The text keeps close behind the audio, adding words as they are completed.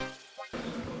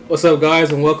What's up,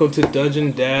 guys, and welcome to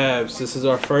Dungeon Dabs. This is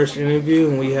our first interview,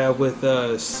 and we have with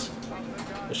us.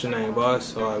 What's your name,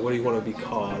 boss? All right, what do you want to be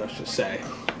called? I should say.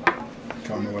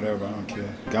 Call me whatever, I don't care.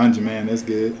 Ganja Man, that's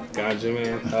good. Ganja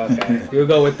Man. Okay, we'll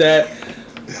go with that.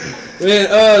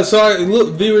 Man, sorry,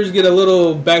 look, viewers get a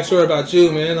little backstory about you,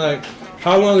 man. Like,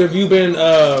 how long have you been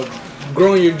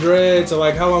growing your dreads, or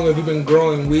like how long have you been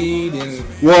growing weed? And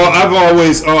well,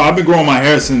 I've been growing my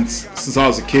hair since I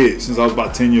was a kid, since I was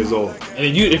about 10 years old.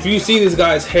 And if you see this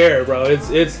guy's hair, bro,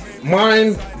 it's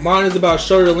mine is about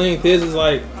shoulder length. His is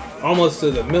like almost to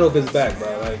the middle of his back,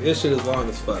 bro. Like this shit is long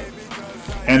as fuck.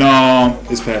 And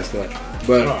it's past that,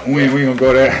 but we ain't gonna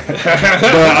go there. But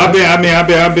I've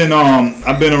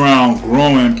been around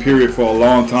growing period for a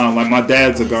long time. Like my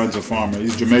dad's a ganja farmer.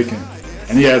 He's Jamaican.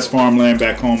 And he has farmland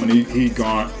back home, and he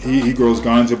grows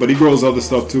ganja, but he grows other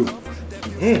stuff too.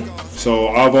 Mm-hmm. So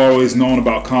I've always known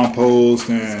about compost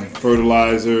and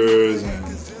fertilizers and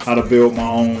how to build my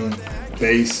own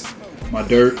base, my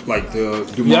dirt, like to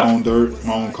do my own dirt,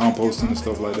 my own composting and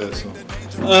stuff like that.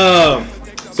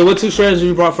 So what two strains have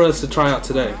you brought for us to try out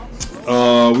today?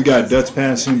 We got Dutch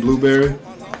Passion Blueberry,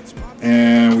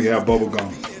 and we have Bubble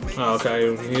Gum. Oh,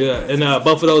 okay, yeah, and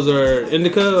both of those are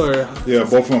indica, or yeah,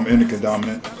 both of them indica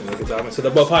dominant. Indica dominant, so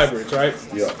they're both hybrids, right?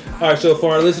 Yeah. All right, so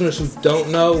for our listeners who don't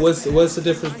know, what's the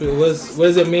difference? What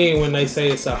does it mean when they say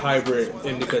it's a hybrid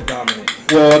indica dominant?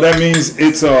 Well, that means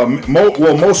it's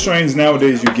most strains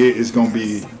nowadays you get is gonna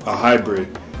be a hybrid.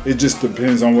 It just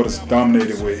depends on what it's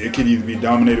dominated with. It could either be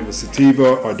dominated with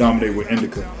sativa or dominated with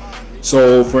indica.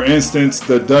 So, for instance,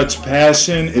 the Dutch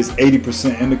Passion is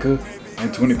 80% indica and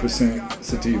 20%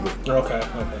 sativa. Okay.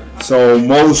 So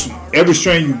every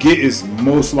strain you get is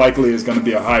most likely is going to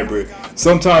be a hybrid.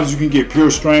 Sometimes you can get pure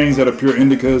strains that are pure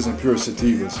indicas and pure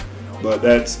sativas, but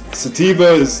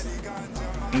sativa is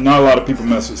not a lot of people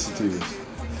mess with sativas.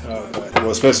 Okay. Well,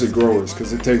 especially growers,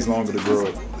 because it takes longer to grow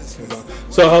it.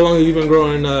 So how long have you been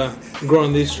growing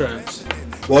these strains?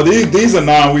 Well, these are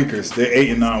 9-weekers. They're 8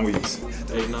 and 9 weeks.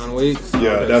 8-9 weeks. Yeah,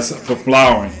 okay. That's for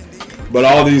flowering. But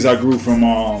all these I grew from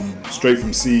straight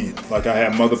from seed. Like I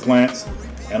had mother plants,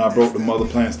 and I broke the mother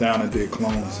plants down and did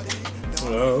clones.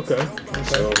 Oh, okay.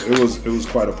 So it was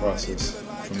quite a process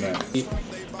from that.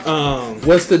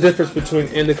 What's the difference between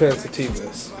indica and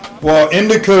sativas? Well,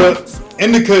 indica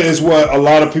is what a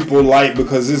lot of people like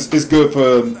because it's good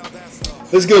for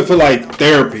like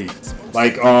therapy.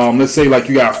 Like let's say like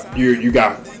you got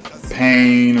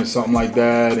pain or something like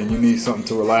that, and you need something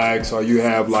to relax, or you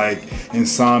have like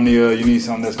insomnia, you need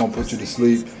something that's gonna put you to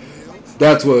sleep.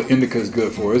 That's what indica is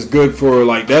good for. It's good for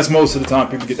like, that's most of the time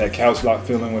people get that couch lock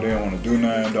feeling where they don't want to do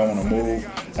nothing, don't want to move.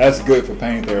 That's good for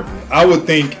pain therapy. I would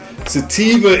think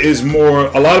sativa is more,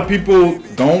 a lot of people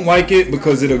don't like it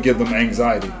because it'll give them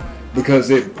anxiety because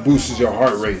it boosts your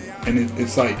heart rate, and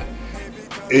it's like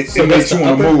it makes you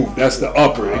want to move. That's the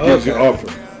upper. It gives you upper,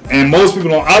 and most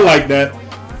people don't. I like that.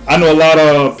 I know a lot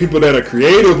of people that are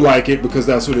creative like it because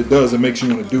that's what it does. It makes you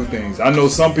want to do things. I know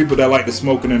some people that like to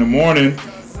smoke it in the morning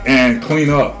and clean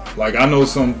up. Like I know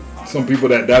some people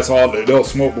that's all they'll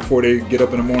smoke before they get up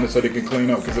in the morning so they can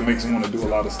clean up because it makes them want to do a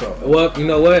lot of stuff. Well, you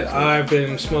know what? I've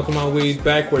been smoking my weed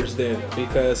backwards then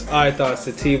because I thought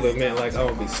sativa meant like I'm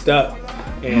gonna be stuck,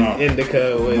 and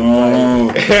indica was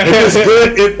like it's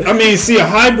good. See, a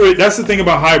hybrid. That's the thing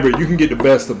about hybrid. You can get the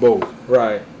best of both.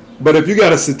 Right. But if you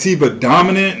got a sativa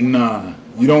dominant, nah.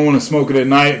 You don't want to smoke it at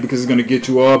night because it's going to get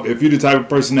you up. If you're the type of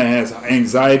person that has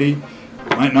anxiety,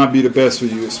 it might not be the best for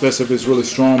you, especially if it's really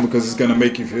strong because it's going to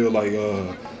make you feel like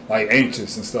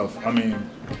anxious and stuff.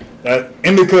 That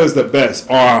indica is the best,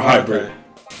 or a hybrid. Okay.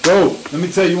 Bro, let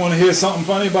me tell you, want to hear something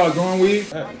funny about growing weed?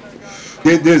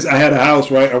 Get this, I had a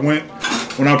house, right?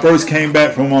 When I first came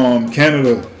back from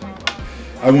Canada,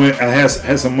 I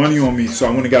had some money on me, so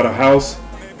I went and got a house.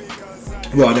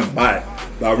 Well, I didn't buy it,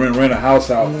 but I rent a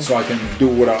house out so I can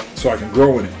so I can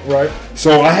grow in it. Right.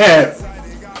 So I had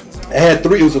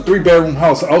three. It was a 3-bedroom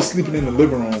house. I was sleeping in the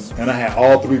living room, and I had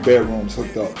all 3 bedrooms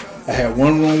hooked up. I had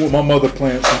one room with my mother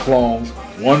plants and clones,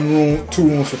 2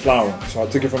 rooms for flowering. So I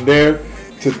took it from there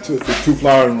to the 2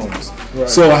 flowering rooms. Right.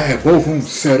 So I had both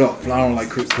rooms set up, flowering like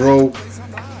crazy, bro.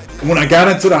 When I got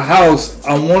into the house,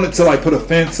 I wanted to like put a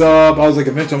fence up. I was like,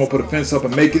 eventually I'm gonna put a fence up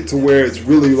and make it to where it's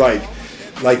really like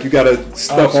you gotta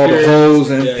stuff all the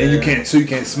holes and you can't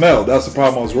smell. That's the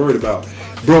problem I was worried about.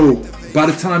 Bro, by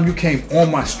the time you came on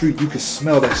my street, you could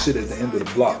smell that shit at the end of the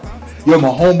block. Yo, my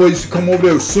homeboy used to come over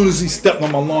there. As soon as he stepped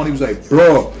on my lawn, he was like,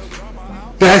 bro,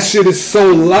 that shit is so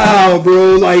loud,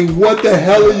 bro. Like, what the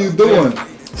hell are you doing?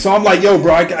 So I'm like, yo,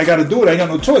 bro, I gotta do it. I ain't got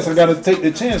no choice. I gotta take the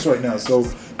chance right now.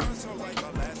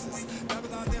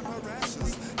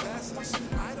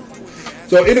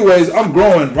 So, anyways, I'm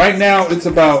growing. Right now,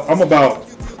 I'm about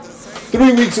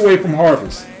 3 weeks away from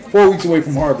harvest. 4 weeks away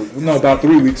from harvest. No, about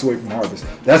 3 weeks away from harvest.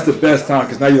 That's the best time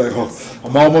because now you're like, oh,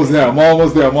 I'm almost there. I'm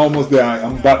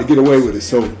about to get away with it.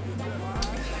 So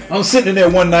I'm sitting there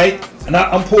one night and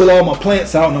I'm pulling all my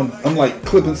plants out and I'm like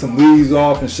clipping some leaves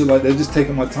off and shit like that, just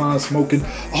taking my time smoking.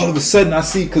 All of a sudden I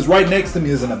see, because right next to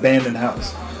me is an abandoned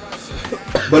house.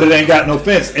 But it ain't got no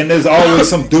fence. And there's always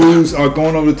some dudes are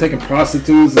going over taking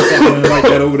prostitutes or something like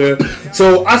that over there.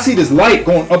 So I see this light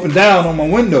going up and down on my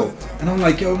window. And I'm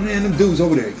like, yo, man, them dudes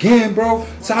over there again, bro.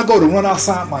 So I go to run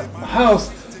outside my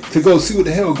house to go see what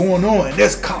the hell going on. And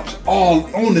there's cops all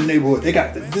on the neighborhood. They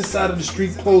got this side of the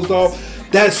street closed off.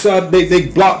 That side, they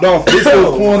blocked off this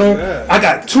little corner. I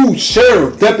got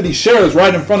deputy sheriffs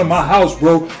right in front of my house,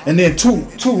 bro. And then two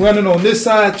running on this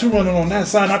side, two running on that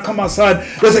side. And I come outside.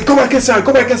 They was like, go back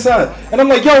inside. And I'm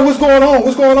like, yo, what's going on?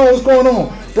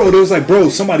 Bro, they was like, bro,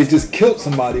 somebody just killed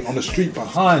somebody on the street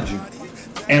behind you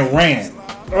and ran.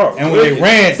 Oh, and when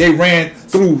they ran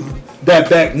through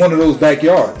one of those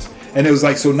backyards. And it was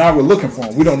like, so now we're looking for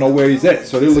him. We don't know where he's at.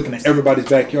 So they're looking at everybody's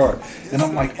backyard. And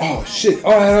I'm like, oh, shit.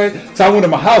 All right. So I went to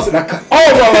my house and I cut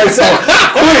all my lights off.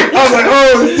 Quick. I was like,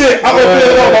 oh, shit. I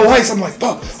opened all my lights. I'm like,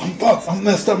 fuck. I'm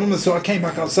messed up. So I came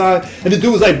back outside. And the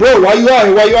dude was like, bro, why you out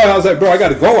here? I was like, bro, I got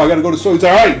to go. I got to go to the store. He's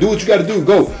like, all right, do what you got to do.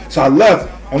 Go. So I left.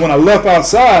 And when I left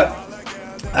outside,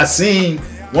 I seen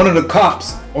one of the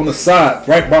cops on the side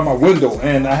right by my window,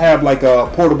 and I have like a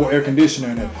portable air conditioner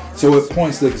in it, so it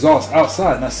points the exhaust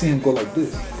outside, and I see him go like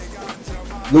this.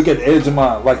 Look at the edge of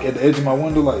my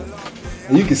window, like,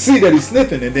 and you can see that he's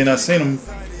sniffing. And then I seen him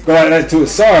go like that to a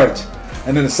Sarge,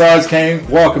 and then the Sarge came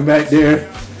walking back there,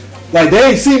 like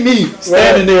they ain't see me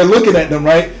standing there looking at them,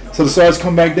 right? So the Sarge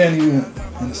come back there,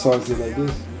 and the Sarge did like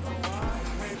this.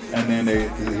 And then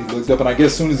he looked up, and I guess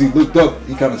as soon as he looked up,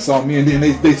 he kind of saw me, and then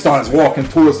they started walking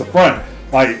towards the front,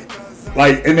 like,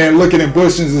 and then looking in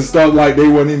bushes and stuff, like they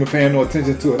wasn't even paying no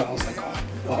attention to it. I was like, oh,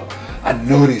 fuck. I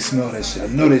know they smell that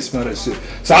shit.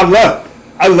 So I left.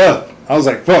 I was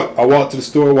like, fuck. I walked to the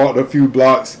store, walked a few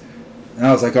blocks, and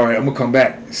I was like, all right, I'm gonna come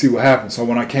back and see what happens. So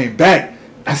when I came back,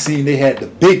 I seen they had the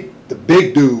big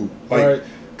dude, like. Right.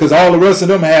 Because all the rest of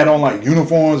them had on like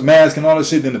uniforms, masks, and all that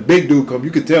shit. Then the big dude come, you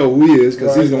could tell who he is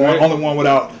because he's the only one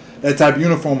without that type of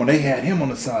uniform. And they had him on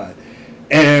the side.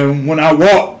 And when I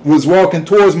was walking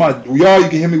towards my yard, you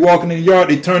can hear me walking in the yard.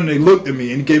 They turned and they looked at me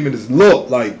and he gave me this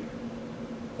look like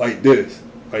this,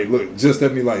 like look just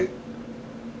at me like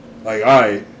all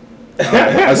right,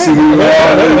 I see who you are.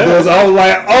 I was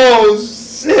like, oh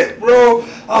shit, bro.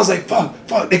 I was like, fuck,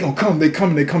 they gonna come. They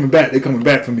coming back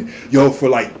for me. Yo, for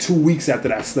like 2 weeks after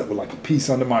that, I slept with like a piece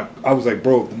under my. I was like,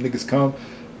 bro, if them niggas come,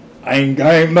 I ain't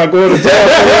not going to jail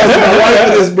for the rest of my life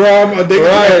for this, bro. They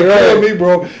gonna kill me,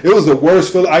 bro. It was the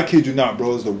worst feeling. I kid you not, bro.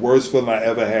 It was the worst feeling I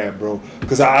ever had, bro.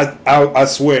 Because I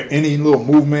swear, any little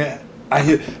movement,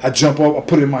 I jump up, I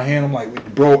put it in my hand. I'm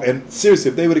like, bro. And seriously,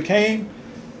 if they would have came,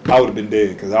 I would have been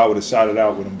dead because I would have shot it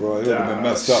out with him, bro. It would have been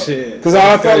messed up. Because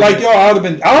I felt like, yo, I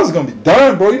was going to be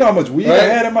done, bro. You know how much weed I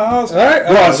had in my house? Right.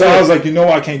 Bro, so I was like, you know,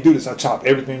 I can't do this. I chopped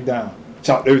everything down.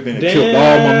 Chopped everything. Killed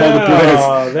all my mother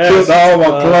plants. Killed all my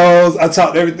clothes. I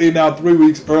chopped everything down 3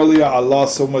 weeks earlier. I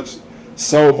lost so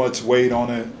much weight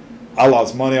on it. I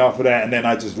lost money off of that, and then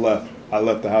I just left. I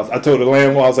left the house. I told the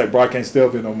landlord, I was like, bro, I can't stay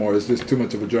up here no more. It's just too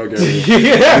much of a drug area.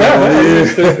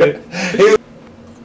 Yeah.